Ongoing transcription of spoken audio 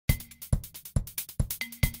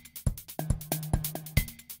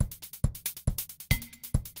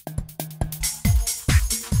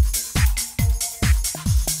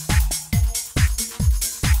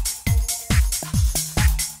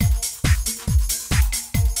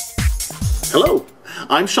Hello,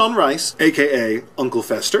 I'm Shaun Rice, aka Uncle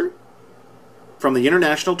Fester, from the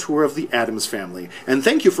international tour of the Addams Family, and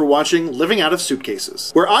thank you for watching Living Out of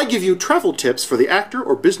Suitcases, where I give you travel tips for the actor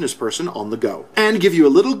or business person on the go, and give you a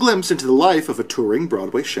little glimpse into the life of a touring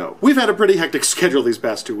Broadway show. We've had a pretty hectic schedule these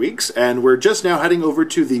past 2 weeks, and we're just now heading over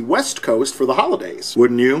to the West Coast for the holidays.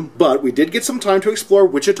 Wouldn't you? But we did get some time to explore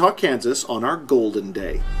Wichita, Kansas on our Golden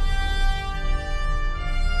Day.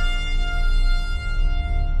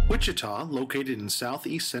 Wichita, located in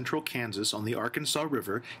southeast central Kansas on the Arkansas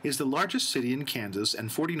River, is the largest city in Kansas and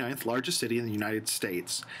 49th largest city in the United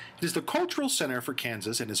States. It is the cultural center for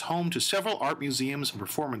Kansas and is home to several art museums and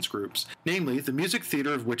performance groups, namely the Music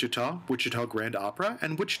Theater of Wichita, Wichita Grand Opera,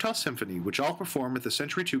 and Wichita Symphony, which all perform at the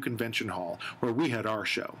Century 2 Convention Hall, where we had our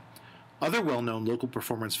show. Other well-known local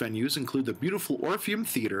performance venues include the beautiful Orpheum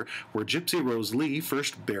Theatre, where Gypsy Rose Lee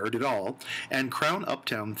first bared it all, and Crown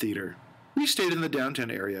Uptown Theatre. We stayed in the downtown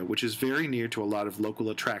area, which is very near to a lot of local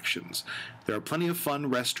attractions. There are plenty of fun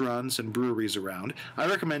restaurants and breweries around. I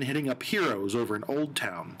recommend hitting up Heroes over in Old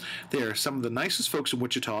Town. They are some of the nicest folks in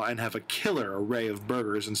Wichita and have a killer array of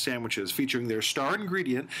burgers and sandwiches featuring their star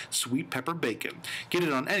ingredient, sweet pepper bacon. Get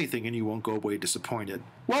it on anything and you won't go away disappointed.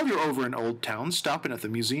 While you're over in Old Town, stop in at the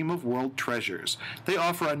Museum of World Treasures. They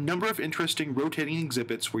offer a number of interesting rotating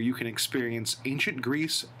exhibits where you can experience ancient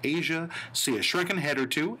Greece, Asia, see a shrunken head or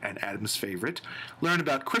two, an Addams favorite, learn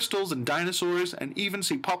about crystals and dinosaurs, and even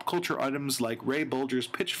see pop culture items like Ray Bolger's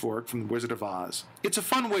pitchfork from The Wizard of Oz. It's a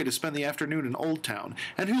fun way to spend the afternoon in Old Town,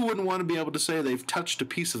 and who wouldn't want to be able to say they've touched a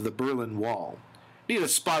piece of the Berlin Wall? Need a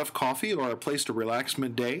spot of coffee or a place to relax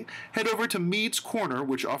midday? Head over to Mead's Corner,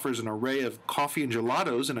 which offers an array of coffee and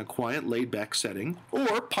gelatos in a quiet, laid-back setting.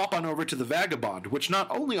 Or pop on over to the Vagabond, which not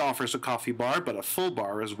only offers a coffee bar, but a full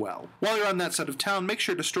bar as well. While you're on that side of town, make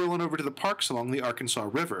sure to stroll on over to the parks along the Arkansas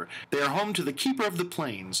River. They are home to the Keeper of the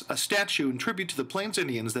Plains, a statue in tribute to the Plains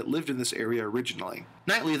Indians that lived in this area originally.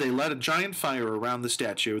 Nightly, they light a giant fire around the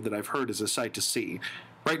statue that I've heard is a sight to see.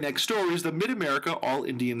 Right next door is the Mid-America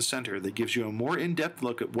All-Indian Center that gives you a more in-depth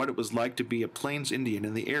look at what it was like to be a Plains Indian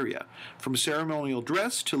in the area, from ceremonial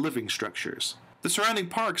dress to living structures. The surrounding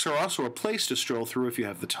parks are also a place to stroll through if you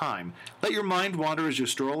have the time. Let your mind wander as you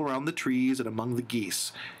stroll around the trees and among the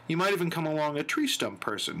geese. You might even come along a tree stump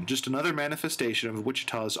person, just another manifestation of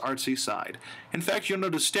Wichita's artsy side. In fact, you'll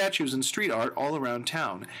notice statues and street art all around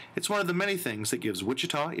town. It's one of the many things that gives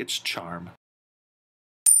Wichita its charm.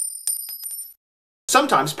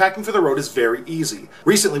 Sometimes packing for the road is very easy.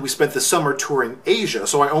 Recently we spent the summer touring Asia,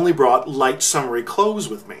 so I only brought light summery clothes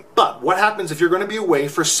with me. But what happens if you're going to be away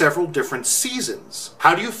for several different seasons?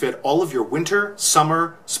 How do you fit all of your winter,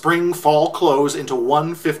 summer, spring, fall clothes into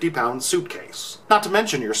one 50-pound suitcase? Not to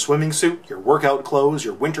mention your swimming suit, your workout clothes,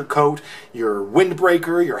 your winter coat, your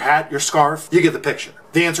windbreaker, your hat, your scarf. You get the picture.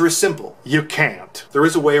 The answer is simple. You can't. There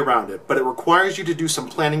is a way around it, but it requires you to do some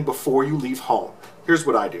planning before you leave home. Here's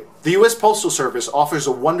what I do. The U.S. Postal Service offers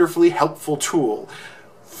a wonderfully helpful tool,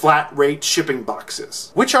 flat rate shipping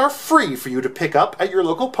boxes, which are free for you to pick up at your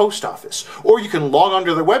local post office, or you can log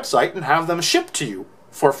onto their website and have them shipped to you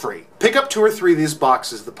for free. Pick up 2 or 3 of these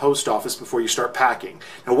boxes at the post office before you start packing.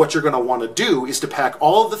 Now what you're going to want to do is to pack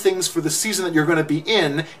all of the things for the season that you're going to be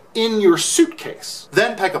in your suitcase.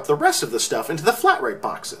 Then pack up the rest of the stuff into the flat rate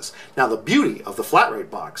boxes. Now the beauty of the flat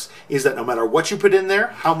rate box is that no matter what you put in there,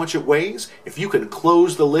 how much it weighs, if you can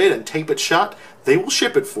close the lid and tape it shut, they will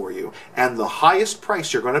ship it for you. And the highest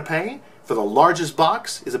price you're going to pay for the largest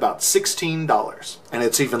box is about $16. And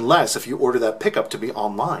it's even less if you order that pickup to be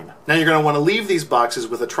online. Now you're going to want to leave these boxes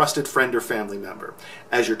with a trusted friend or family member.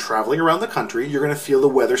 As you're traveling around the country, you're going to feel the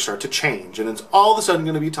weather start to change, and it's all of a sudden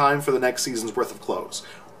going to be time for the next season's worth of clothes.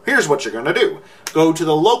 Here's what you're going to do. Go to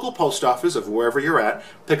the local post office of wherever you're at,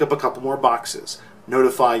 pick up a couple more boxes.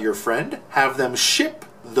 Notify your friend, have them ship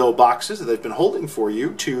the boxes that they've been holding for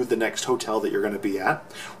you to the next hotel that you're going to be at.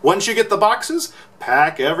 Once you get the boxes,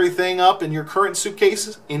 pack everything up in your current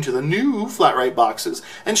suitcases into the new flat rate boxes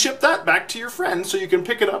and ship that back to your friend so you can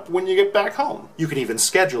pick it up when you get back home. You can even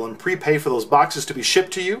schedule and prepay for those boxes to be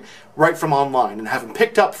shipped to you right from online and have them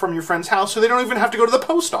picked up from your friend's house so they don't even have to go to the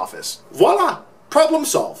post office. Voila! Problem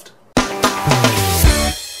solved.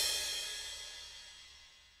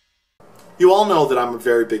 You all know that I'm a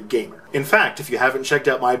very big gamer. In fact, if you haven't checked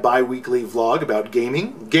out my bi-weekly vlog about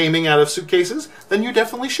gaming out of suitcases, then you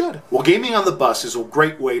definitely should. Well, gaming on the bus is a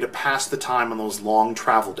great way to pass the time on those long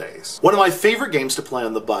travel days. One of my favorite games to play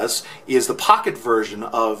on the bus is the pocket version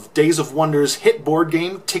of Days of Wonder's hit board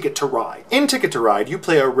game, Ticket to Ride. In Ticket to Ride, you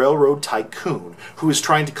play a railroad tycoon who is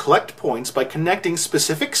trying to collect points by connecting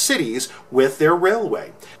specific cities with their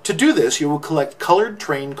railway. To do this, you will collect colored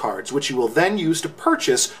train cards, which you will then use to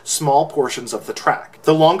purchase small portions of the track.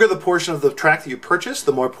 The longer the portion of the track that you purchase,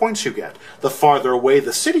 the more points you get. The farther away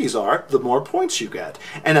the cities are, the more points you get.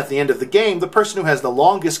 And at the end of the game, the person who has the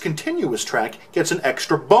longest continuous track gets an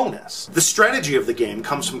extra bonus. The strategy of the game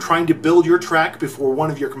comes from trying to build your track before one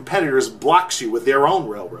of your competitors blocks you with their own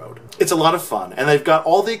railroad. It's a lot of fun, and they've got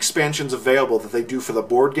all the expansions available that they do for the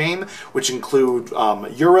board game, which include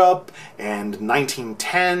Europe and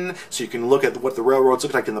 1910, so you can look at what the railroads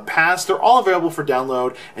looked like in the past. They're all available for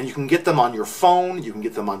download, and you can get them on your phone, you can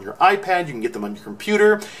get them on your iPad, you can get them on your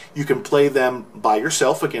computer, you can play them by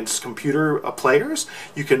yourself against computer players,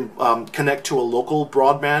 you can connect to a local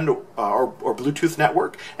broadband or Bluetooth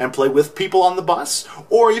network and play with people on the bus,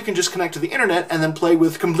 or you can just connect to the internet and then play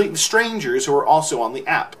with complete strangers who are also on the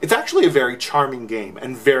app. It's actually a very charming game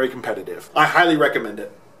and very competitive. I highly recommend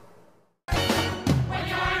it.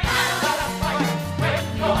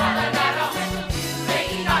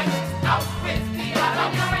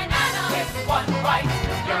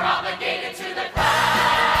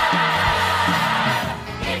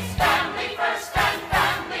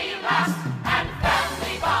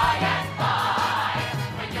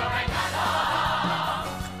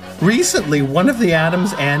 Recently, one of the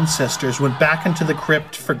Addams ancestors went back into the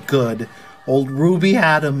crypt for good. Old Ruby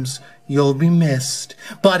Addams, you'll be missed.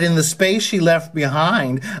 But in the space she left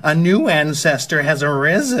behind, a new ancestor has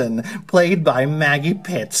arisen, played by Maggie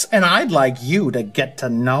Pitts, and I'd like you to get to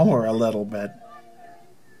know her a little bit.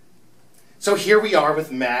 So here we are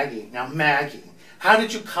with Maggie. Now, Maggie, how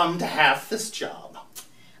did you come to have this job?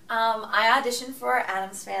 I auditioned for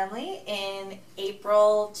Addams Family in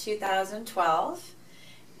April 2012.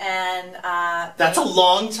 And that's a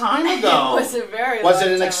long time ago. It was a very long time. Was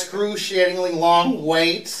it an excruciatingly long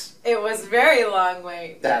wait? It was a very long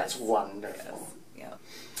wait. That's yes. wonderful. Yes.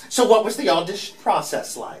 Yeah. So what was the audition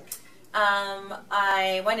process like?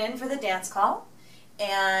 I went in for the dance call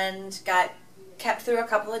and got kept through a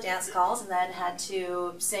couple of dance calls and then had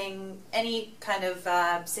to sing any kind of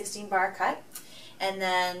 16-bar cut, and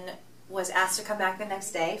then was asked to come back the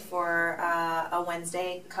next day for a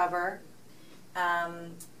Wednesday cover.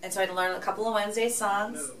 And so I had to learn a couple of Wednesday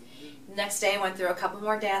songs. Next day I went through a couple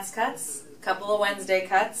more dance cuts, a couple of Wednesday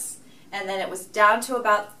cuts, and then it was down to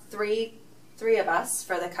about three of us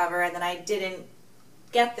for the cover, and then I didn't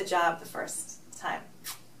get the job the first time,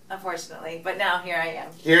 unfortunately. But now here I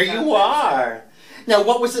am. Here you are. Now,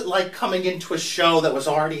 what was it like coming into a show that was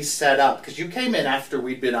already set up? Because you came in after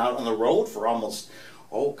we'd been out on the road for almost,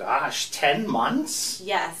 oh gosh, 10 months?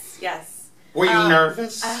 Yes, yes. Were you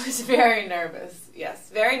nervous? I was very nervous, yes,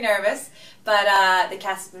 very nervous. But the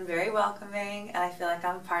cast has been very welcoming, and I feel like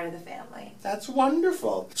I'm part of the family. That's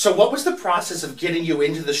wonderful. So what was the process of getting you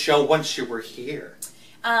into the show once you were here?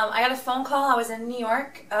 I got a phone call. I was in New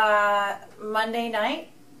York Monday night,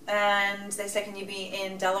 and they said, can you be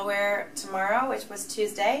in Delaware tomorrow, which was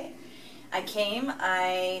Tuesday. I came,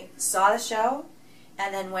 I saw the show,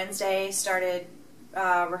 and then Wednesday started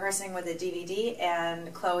rehearsing with the DVD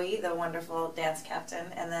and Chloe, the wonderful dance captain,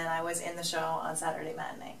 and then I was in the show on Saturday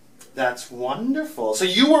matinee. That's wonderful. So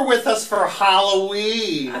you were with us for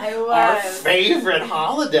Halloween. I was. Our favorite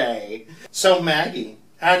holiday. So Maggie,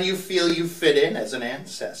 how do you feel you fit in as an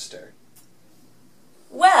ancestor?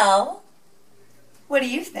 Well, what do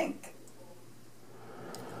you think?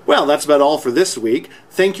 Well, that's about all for this week.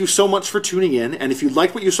 Thank you so much for tuning in, and if you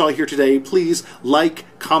liked what you saw here today, please like,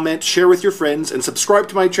 comment, share with your friends, and subscribe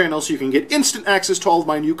to my channel so you can get instant access to all of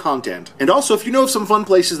my new content. And also, if you know of some fun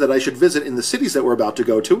places that I should visit in the cities that we're about to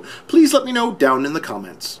go to, please let me know down in the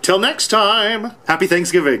comments. Till next time, happy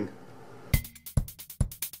Thanksgiving!